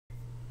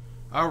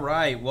All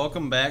right,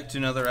 welcome back to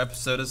another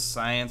episode of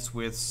Science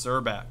with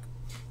Surback.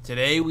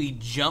 Today we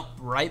jump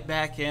right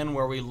back in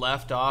where we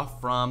left off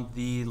from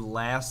the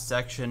last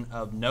section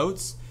of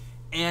notes,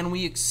 and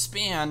we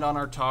expand on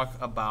our talk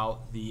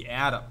about the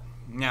atom.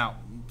 Now,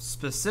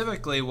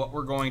 specifically what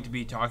we're going to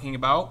be talking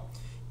about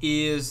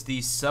is the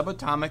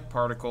subatomic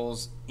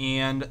particles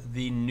and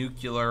the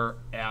nuclear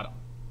atom.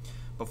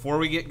 Before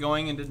we get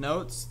going into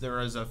notes, there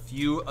is a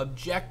few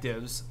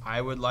objectives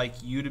I would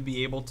like you to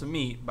be able to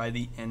meet by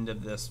the end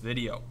of this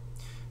video.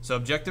 So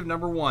objective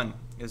number 1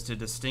 is to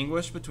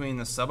distinguish between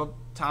the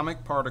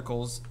subatomic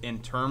particles in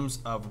terms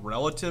of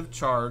relative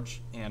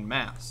charge and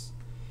mass.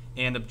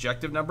 And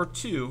objective number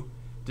 2,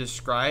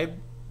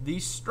 describe the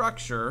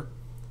structure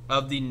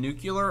of the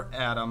nuclear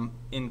atom,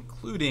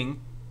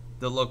 including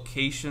the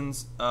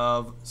locations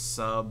of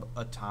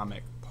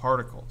subatomic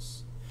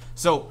particles.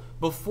 So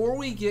before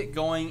we get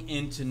going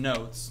into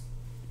notes,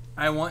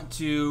 I want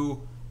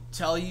to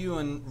tell you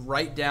and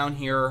write down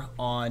here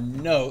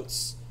on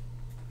notes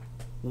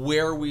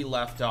where we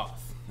left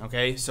off.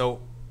 Okay,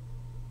 so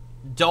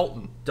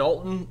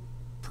Dalton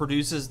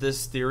produces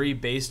this theory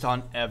based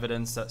on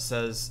evidence that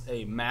says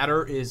a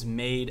matter is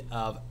made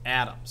of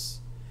atoms.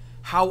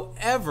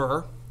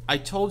 However, I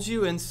told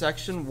you in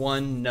section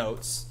 1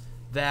 notes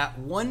that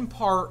one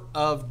part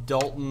of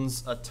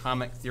Dalton's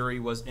atomic theory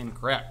was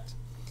incorrect.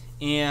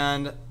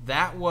 And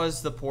that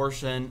was the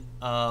portion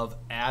of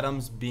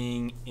atoms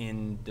being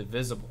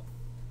indivisible.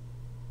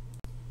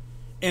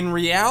 In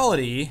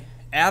reality,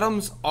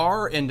 atoms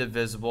are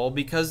indivisible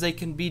because they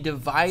can be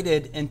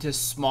divided into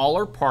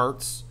smaller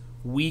parts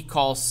we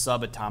call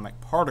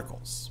subatomic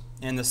particles.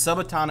 And the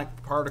subatomic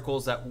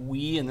particles that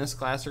we in this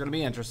class are going to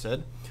be interested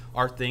in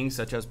are things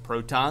such as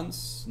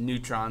protons,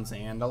 neutrons,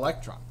 and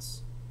electrons.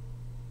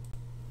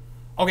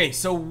 Okay,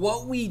 so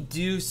what we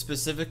do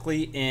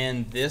specifically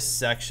in this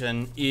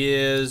section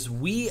is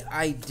we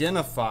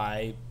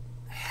identify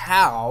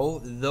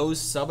how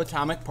those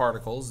subatomic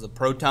particles, the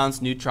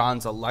protons,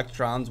 neutrons,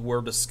 electrons,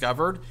 were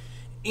discovered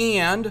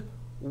and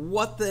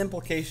what the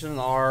implications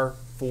are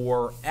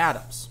for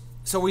atoms.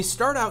 So we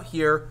start out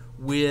here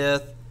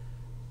with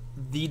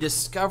the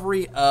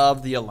discovery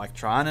of the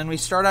electron, and we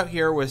start out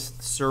here with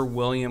Sir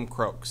William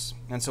Crookes.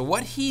 And so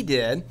what he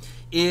did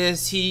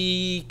is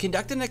he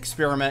conducted an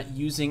experiment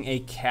using a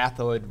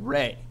cathode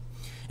ray.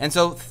 And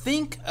so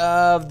think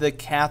of the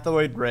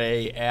cathode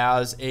ray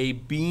as a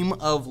beam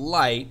of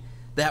light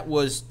that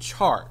was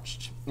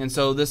charged. And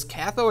so this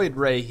cathode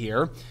ray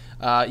here,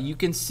 you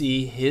can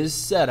see his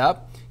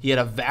setup. He had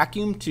a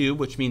vacuum tube,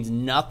 which means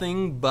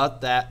nothing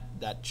but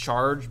that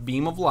charged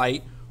beam of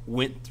light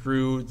went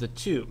through the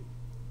tube.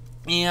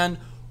 And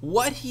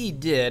what he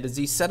did is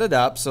he set it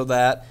up so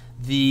that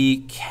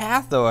the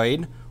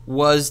cathode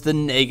was the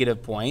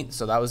negative point,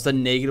 so that was the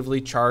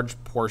negatively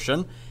charged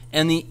portion,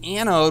 and the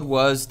anode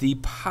was the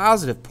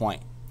positive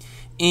point.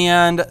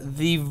 And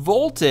the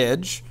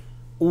voltage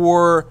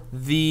or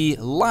the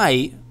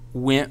light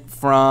went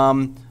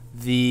from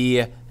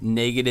the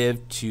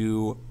negative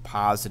to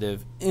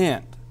positive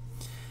end.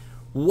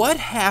 What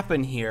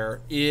happened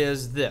here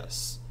is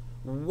this.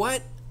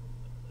 What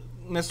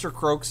Mr.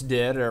 Crookes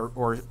did,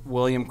 or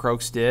William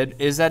Crookes did,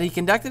 is that he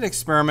conducted an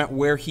experiment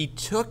where he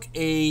took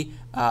a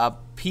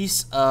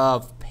piece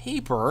of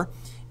paper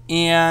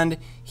and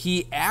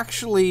he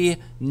actually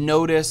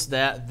noticed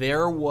that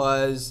there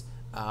was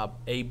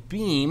a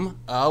beam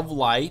of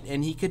light,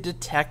 and he could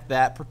detect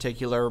that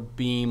particular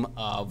beam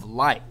of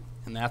light.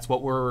 And that's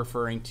what we're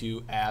referring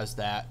to as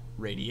that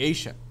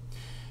radiation.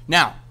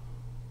 Now,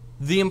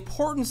 the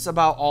importance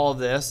about all of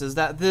this is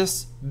that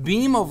this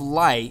beam of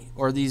light,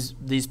 or these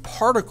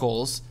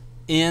particles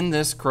in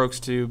this Crookes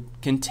tube,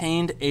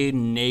 contained a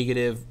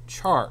negative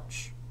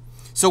charge.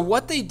 So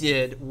what they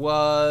did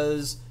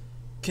was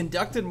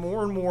conducted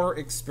more and more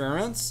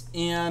experiments,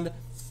 and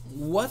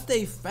what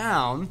they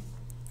found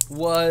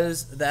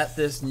was that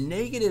this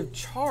negative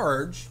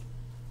charge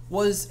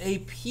was a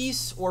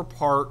piece or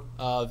part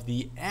of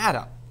the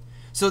atom.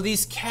 So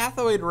these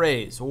cathode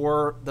rays,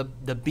 or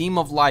the beam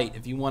of light,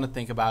 if you want to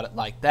think about it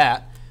like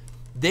that,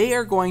 they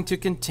are going to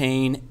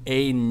contain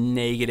a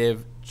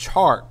negative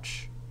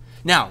charge.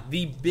 Now,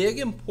 the big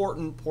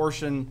important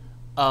portion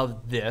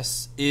of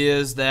this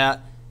is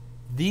that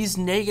these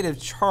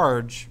negative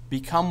charge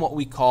become what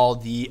we call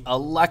the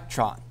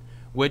electron,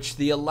 which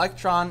the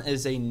electron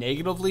is a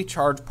negatively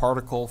charged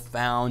particle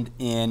found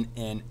in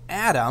an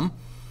atom,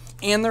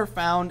 and they're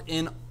found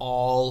in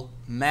all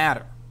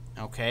matter.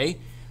 Okay?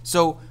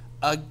 So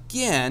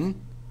again,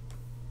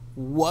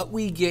 what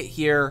we get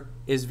here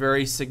is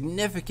very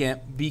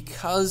significant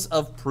because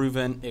of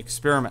proven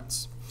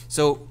experiments.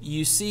 So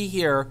you see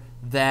here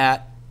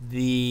that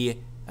the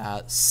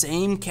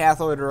same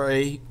cathode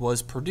ray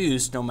was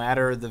produced no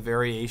matter the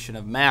variation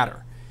of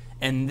matter.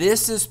 And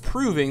this is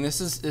proving,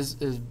 this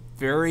is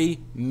very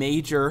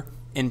major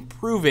in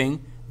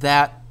proving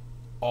that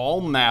all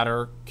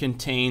matter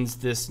contains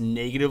this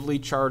negatively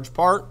charged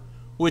part,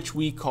 which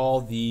we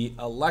call the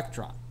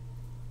electron.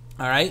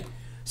 All right,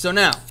 so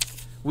now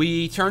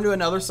we turn to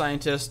another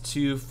scientist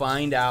to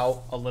find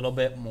out a little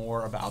bit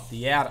more about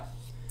the atom.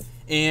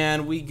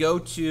 And we go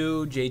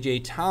to J.J.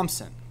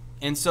 Thomson.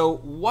 And so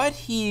what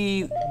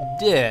he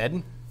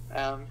did...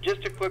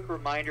 just a quick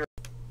reminder.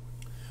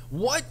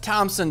 What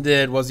Thomson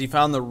did was he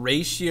found the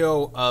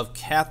ratio of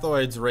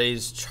cathoid's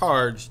raised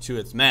charge to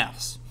its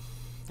mass.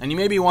 And you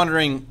may be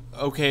wondering,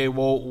 okay,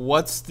 well,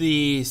 what's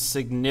the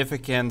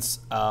significance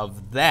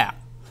of that?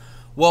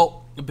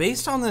 Well,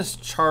 based on this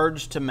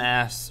charge to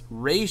mass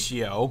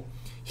ratio,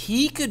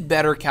 he could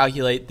better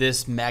calculate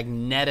this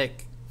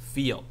magnetic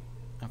field.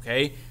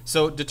 Okay,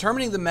 so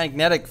determining the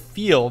magnetic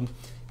field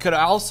could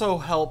also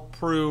help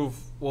prove,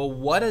 well,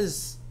 what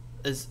is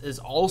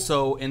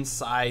also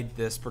inside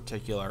this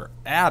particular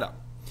atom.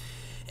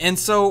 And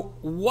so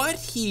what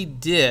he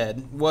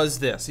did was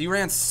this. He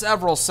ran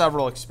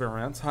several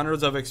experiments,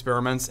 hundreds of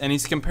experiments, and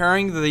he's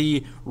comparing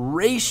the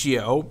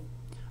ratio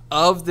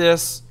of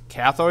this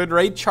cathode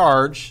ray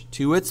charge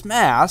to its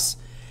mass,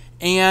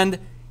 and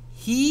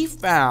he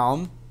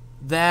found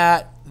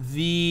that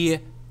the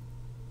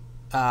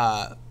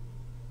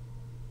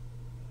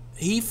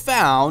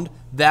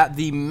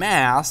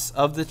mass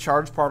of the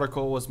charged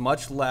particle was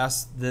much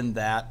less than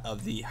that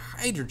of the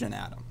hydrogen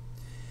atom.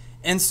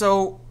 And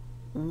so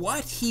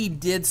what he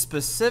did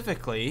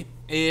specifically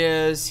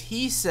is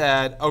he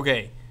said,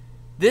 okay,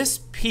 this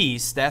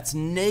piece that's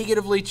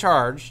negatively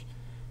charged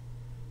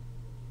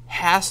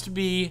has to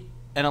be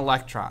an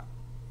electron.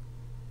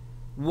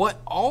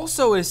 What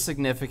also is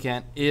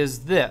significant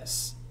is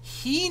this.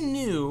 He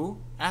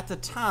knew at the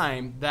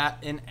time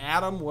that an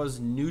atom was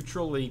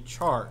neutrally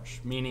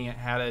charged, meaning it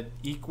had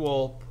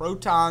equal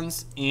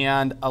protons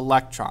and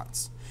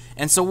electrons.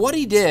 And so what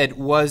he did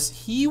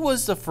was he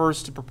was the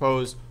first to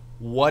propose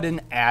what an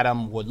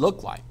atom would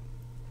look like.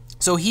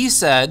 So he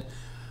said,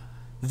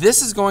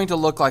 this is going to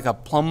look like a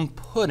plum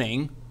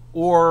pudding,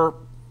 or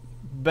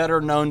better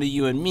known to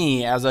you and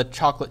me as a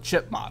chocolate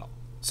chip model.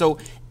 So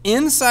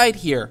inside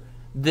here,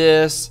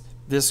 this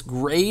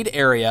grayed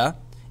area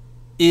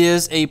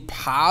is a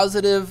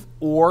positive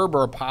orb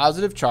or a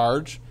positive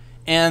charge,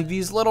 and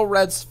these little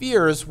red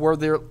spheres were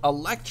the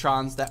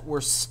electrons that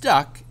were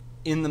stuck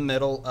in the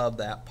middle of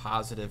that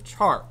positive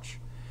charge.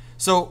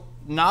 So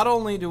not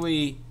only do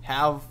we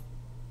have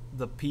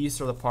the piece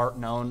or the part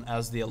known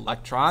as the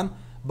electron,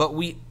 but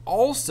we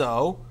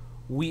also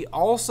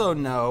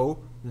know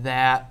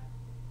that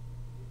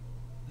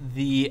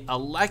the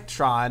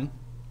electron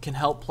can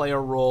help play a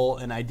role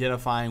in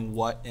identifying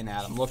what an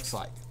atom looks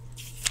like.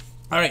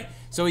 All right,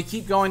 so we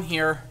keep going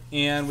here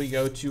and we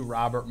go to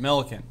Robert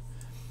Millikan.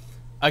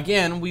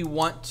 Again, we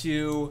want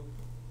to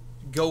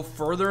go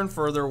further and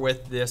further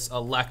with this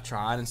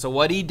electron. And so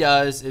what he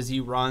does is he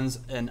runs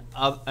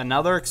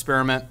another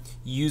experiment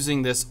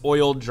using this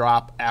oil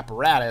drop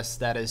apparatus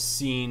that is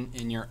seen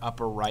in your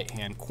upper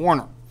right-hand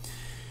corner.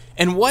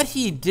 And what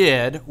he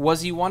did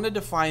was he wanted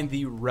to find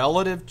the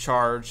relative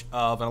charge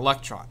of an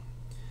electron.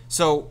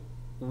 So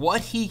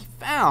what he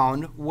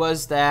found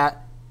was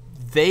that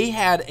they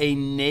had a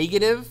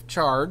negative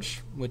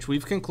charge, which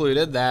we've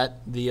concluded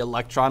that the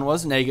electron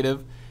was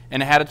negative,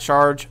 and it had a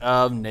charge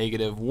of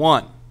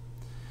 -1.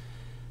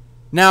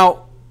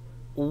 Now,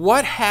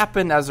 what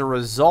happened as a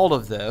result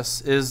of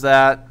this is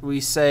that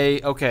we say,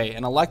 okay,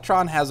 an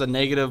electron has a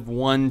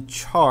 -1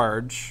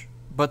 charge,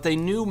 but they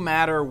knew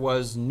matter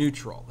was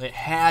neutral. It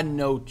had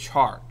no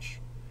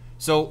charge.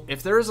 So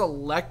if there's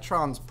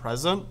electrons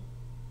present,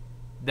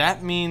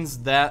 that means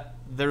that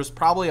there's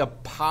probably a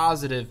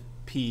positive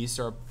piece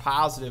or a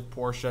positive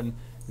portion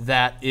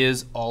that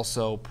is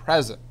also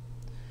present.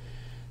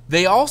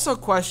 They also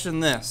question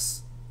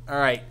this. All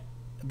right,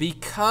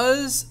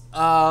 because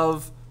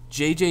of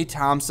J.J.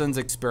 Thomson's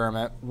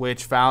experiment,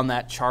 which found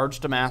that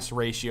charge to mass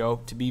ratio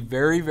to be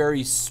very,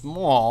 very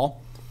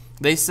small,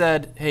 they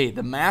said, hey,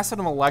 the mass of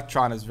an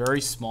electron is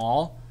very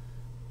small,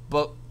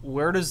 but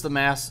where does the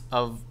mass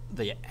of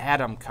the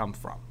atom come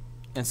from?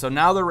 And so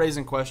now they're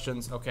raising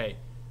questions, okay,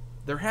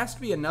 there has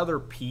to be another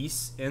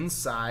piece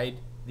inside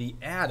the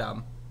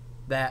atom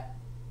that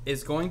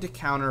is going to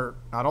counter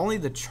not only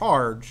the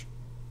charge,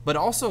 but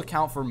also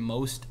account for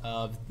most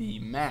of the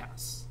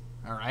mass.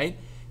 All right?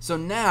 So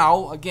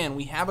now, again,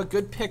 we have a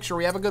good picture,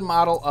 we have a good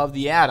model of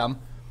the atom,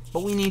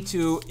 but we need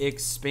to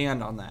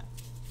expand on that.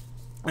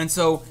 And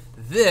so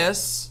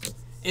this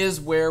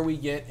is where we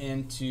get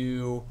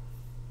into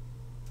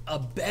a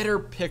better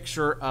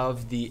picture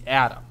of the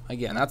atom.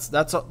 Again,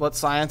 that's what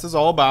science is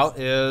all about,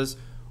 is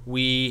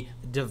we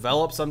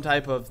develop some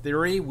type of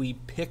theory, we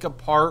pick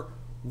apart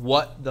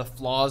what the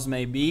flaws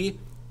may be,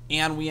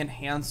 and we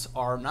enhance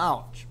our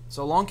knowledge.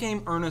 So along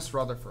came Ernest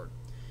Rutherford,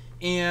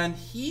 and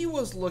he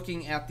was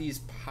looking at these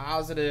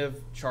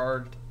positive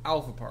charged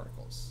alpha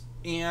particles.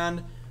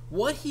 And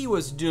what he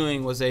was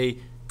doing was a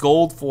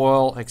gold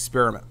foil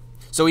experiment.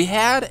 So he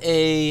had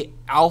a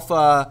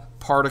alpha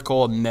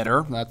particle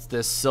emitter, that's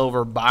this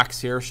silver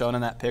box here shown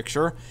in that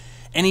picture,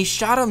 and he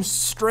shot them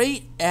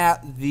straight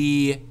at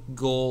the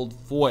gold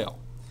foil.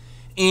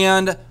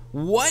 And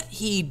what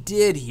he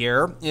did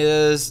here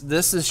is,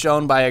 this is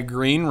shown by a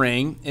green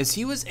ring, is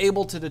he was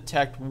able to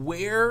detect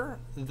where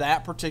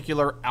that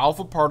particular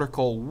alpha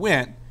particle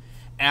went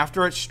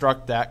after it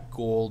struck that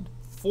gold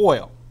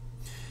foil.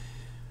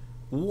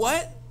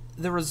 What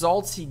the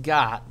results he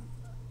got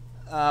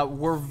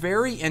were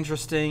very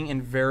interesting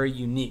and very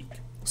unique.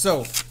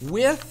 So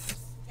with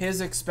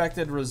his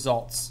expected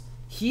results,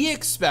 he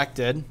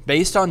expected,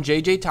 based on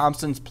J.J.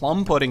 Thomson's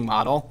plum pudding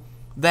model,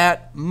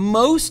 that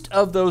most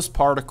of those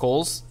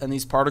particles, and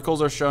these particles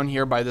are shown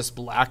here by this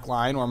black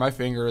line where my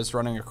finger is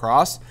running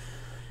across,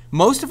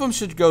 most of them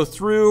should go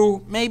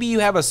through. Maybe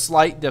you have a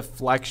slight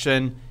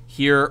deflection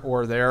here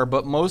or there,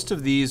 but most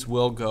of these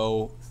will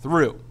go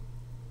through.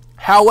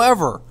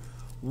 However,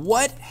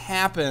 what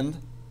happened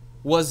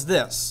was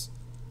this.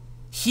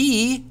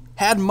 He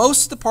had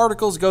most of the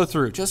particles go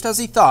through, just as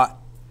he thought.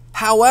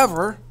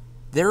 However,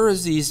 there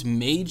was these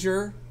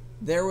major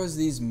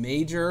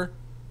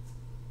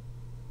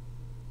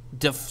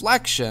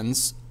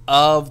deflections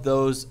of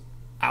those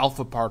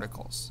alpha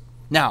particles.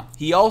 Now,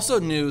 he also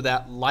knew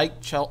that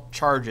like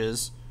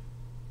charges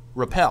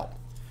repel.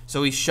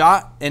 So he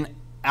shot an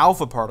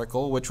alpha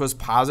particle, which was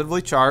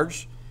positively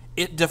charged.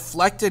 It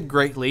deflected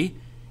greatly,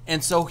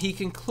 and so he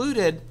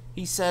concluded,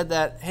 he said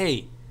that,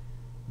 hey,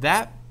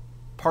 that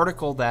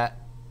particle that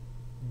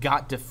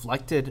got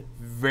deflected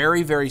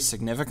very, very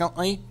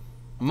significantly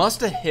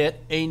must have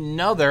hit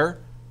another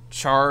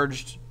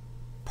charged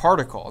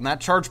particle. And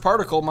that charged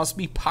particle must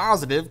be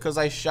positive because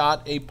I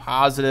shot a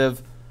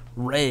positive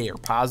ray or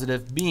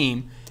positive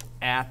beam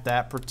at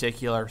that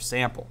particular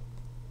sample.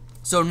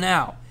 So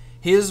now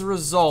his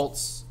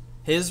results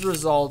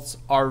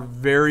are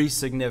very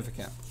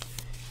significant.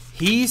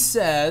 He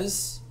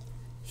says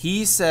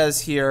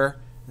here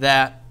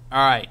that,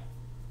 all right,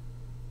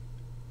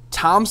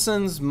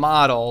 Thomson's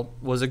model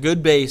was a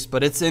good base,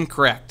 but it's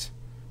incorrect.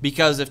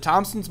 Because if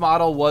Thomson's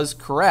model was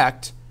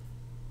correct,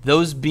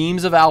 those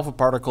beams of alpha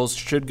particles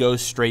should go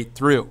straight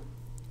through.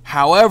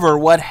 However,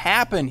 what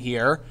happened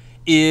here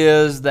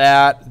is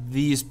that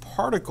these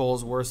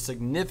particles were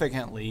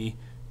significantly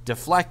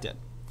deflected.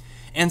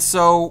 And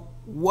so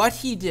what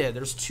he did,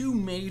 there's two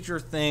major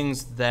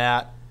things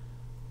that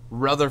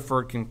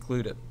Rutherford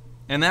concluded.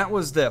 And that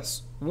was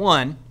this.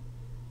 One,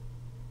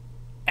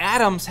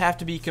 atoms have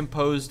to be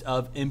composed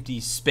of empty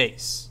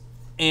space.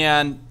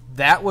 And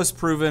that was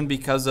proven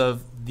because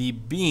of the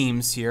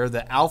beams here,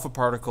 the alpha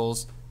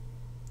particles,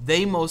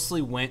 they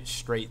mostly went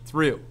straight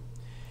through.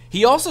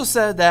 He also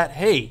said that,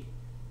 hey,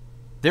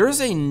 there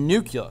is a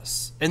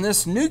nucleus, and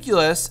this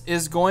nucleus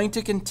is going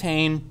to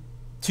contain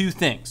two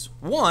things.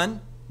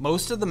 One,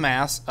 most of the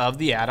mass of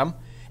the atom,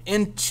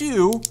 and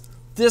two,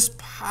 this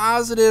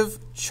positive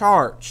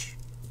charge.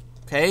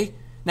 Okay?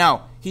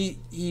 Now, we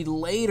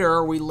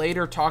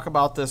later talk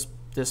about this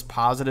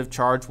positive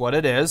charge, what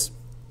it is,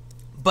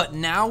 but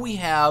now we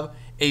have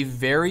a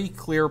very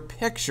clear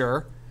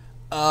picture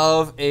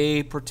of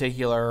a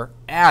particular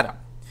atom.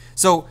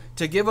 So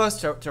to give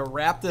us, to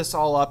wrap this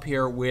all up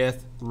here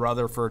with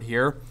Rutherford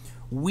here,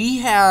 we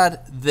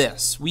had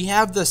this. We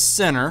have the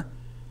center,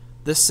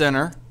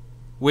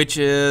 which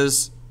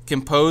is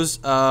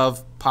composed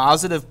of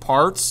positive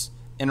parts.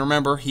 And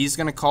remember, he's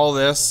going to call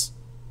this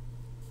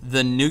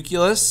the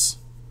nucleus.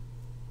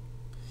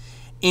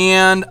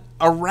 And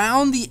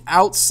around the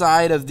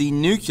outside of the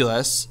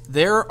nucleus,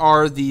 there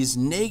are these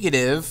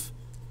negative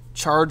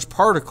charged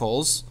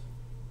particles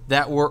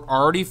that were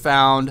already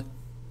found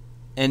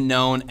and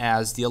known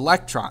as the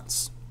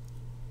electrons.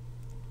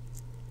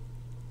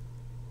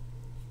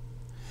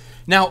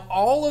 Now,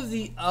 all of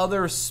the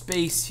other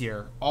space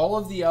here,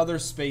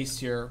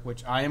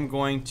 which I am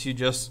going to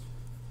just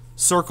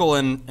circle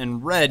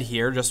in red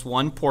here, just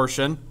one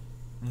portion,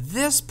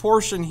 this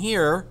portion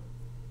here,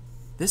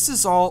 this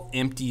is all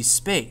empty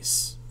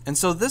space. And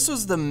so this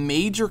was the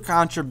major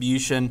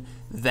contribution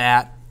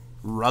that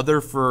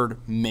Rutherford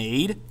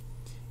made.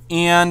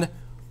 And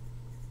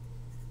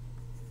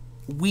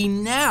we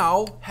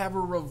now have a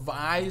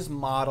revised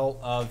model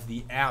of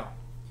the atom.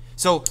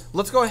 So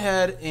let's go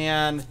ahead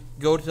and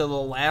go to the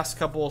last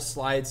couple of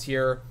slides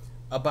here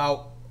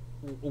about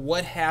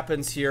what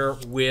happens here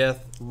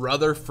with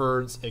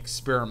Rutherford's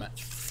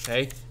experiment.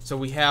 Okay, so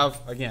we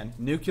have, again,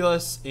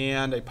 nucleus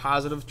and a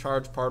positive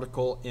charged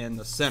particle in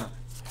the center.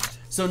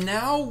 So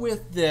now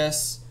with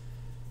this,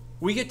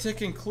 we get to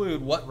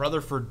conclude what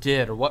Rutherford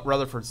did, or what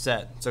Rutherford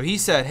said. So he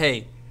said,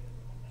 hey,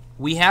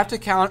 we have to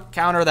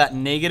counter that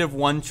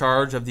 -1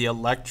 charge of the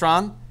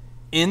electron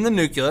in the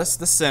nucleus,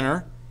 the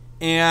center,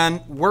 and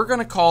we're going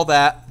to call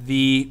that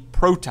the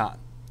proton.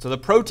 So the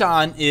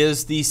proton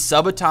is the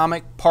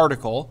subatomic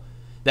particle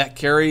that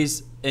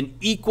carries an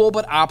equal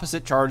but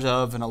opposite charge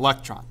of an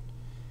electron,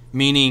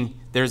 meaning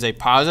there's a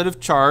positive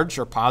charge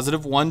or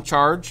 +1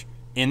 charge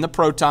in the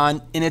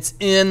proton, and it's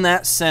in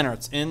that center,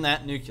 it's in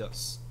that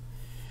nucleus.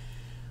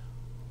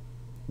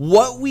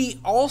 What we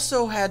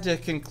also had to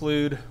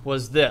conclude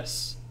was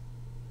this.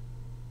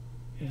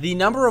 The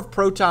number of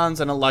protons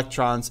and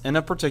electrons in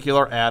a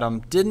particular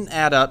atom didn't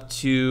add up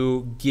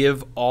to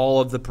give all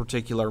of the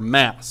particular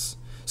mass.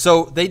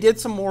 So they did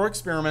some more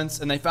experiments,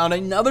 and they found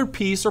another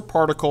piece or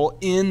particle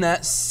in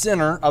that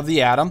center of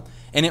the atom,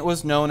 and it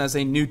was known as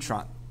a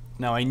neutron.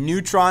 Now, a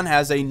neutron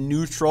has a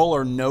neutral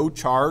or no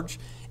charge,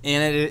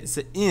 and it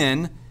is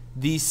in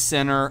the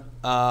center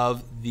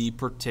of the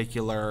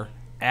particular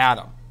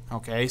atom.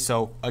 Okay,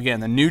 so again,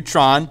 the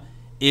neutron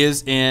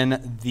is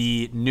in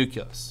the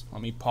nucleus.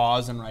 Let me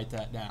pause and write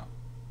that down.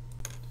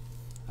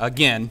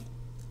 Again,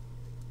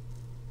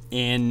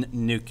 in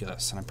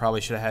nucleus. And I probably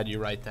should have had you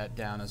write that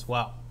down as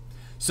well.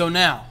 So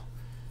now,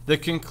 the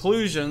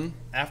conclusion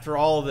after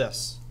all of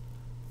this,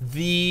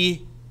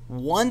 the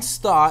once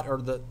thought, or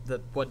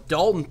what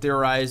Dalton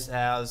theorized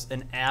as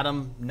an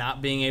atom not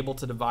being able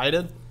to divide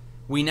it,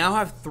 we now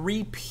have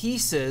three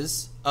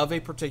pieces of a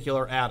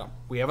particular atom.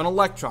 We have an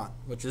electron,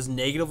 which is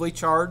negatively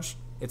charged.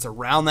 It's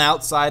around the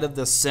outside of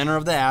the center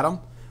of the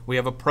atom. We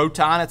have a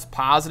proton, it's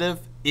positive.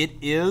 It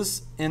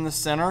is in the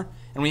center.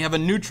 And we have a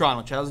neutron,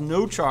 which has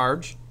no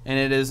charge, and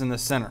it is in the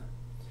center.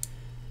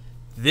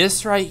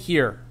 This right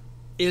here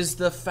is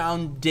the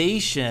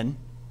foundation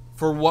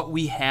for what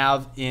we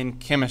have in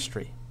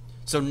chemistry.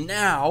 So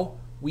now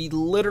we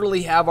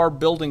literally have our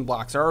building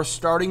blocks, our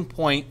starting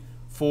point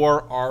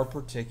for our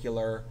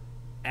particular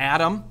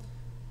atom.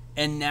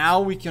 And now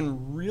we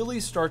can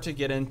really start to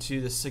get into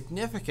the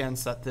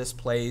significance that this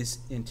plays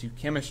into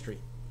chemistry.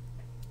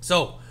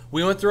 So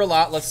we went through a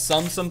lot. Let's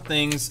sum some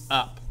things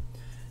up.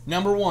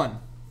 Number one,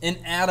 an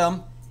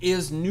atom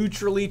is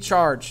neutrally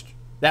charged.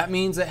 That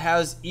means it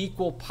has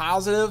equal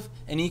positive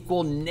and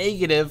equal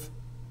negative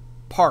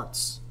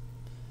parts.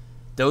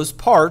 Those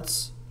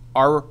parts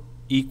are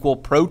equal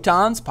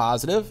protons,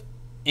 positive,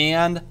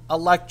 and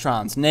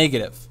electrons,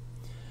 negative.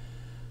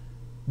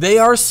 They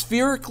are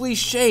spherically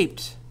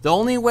shaped. The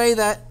only way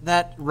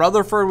that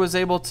Rutherford was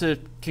able to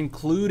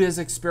conclude his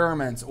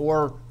experiments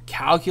or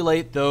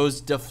calculate those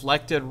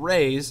deflected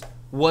rays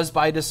was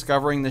by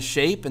discovering the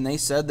shape, and they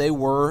said they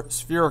were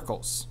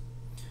sphericals.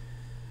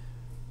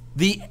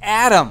 The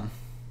atom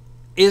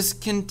is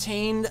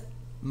contained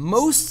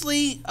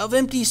mostly of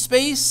empty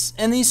space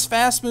and these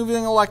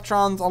fast-moving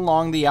electrons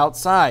along the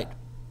outside.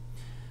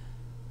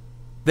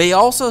 They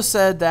also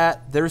said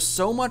that there's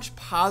so much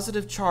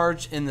positive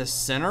charge in the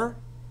center,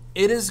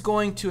 it is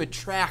going to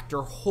attract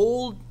or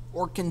hold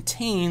or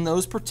contain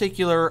those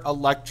particular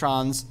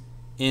electrons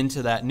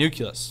into that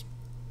nucleus.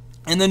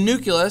 And the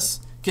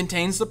nucleus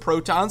contains the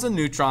protons and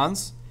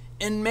neutrons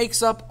and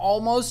makes up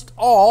almost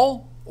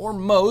all or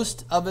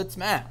most of its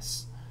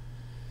mass.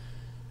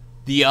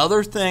 The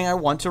other thing I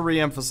want to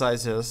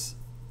reemphasize is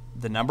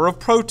the number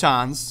of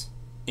protons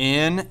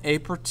in a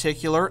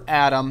particular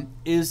atom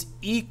is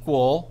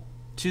equal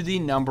to the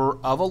number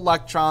of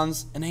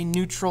electrons in a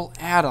neutral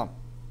atom.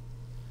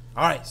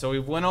 All right, so we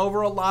went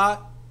over a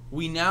lot.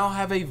 We now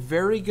have a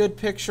very good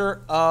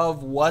picture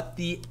of what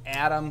the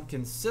atom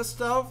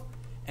consists of,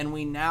 and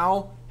we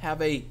now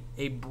have a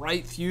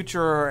bright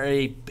future or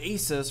a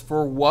basis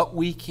for what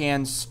we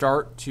can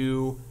start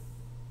to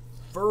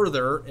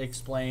further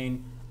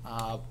explain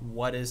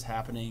what is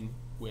happening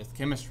with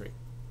chemistry.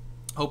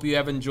 Hope you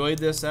have enjoyed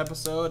this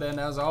episode,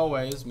 and as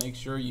always, make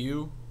sure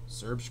you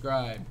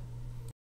subscribe.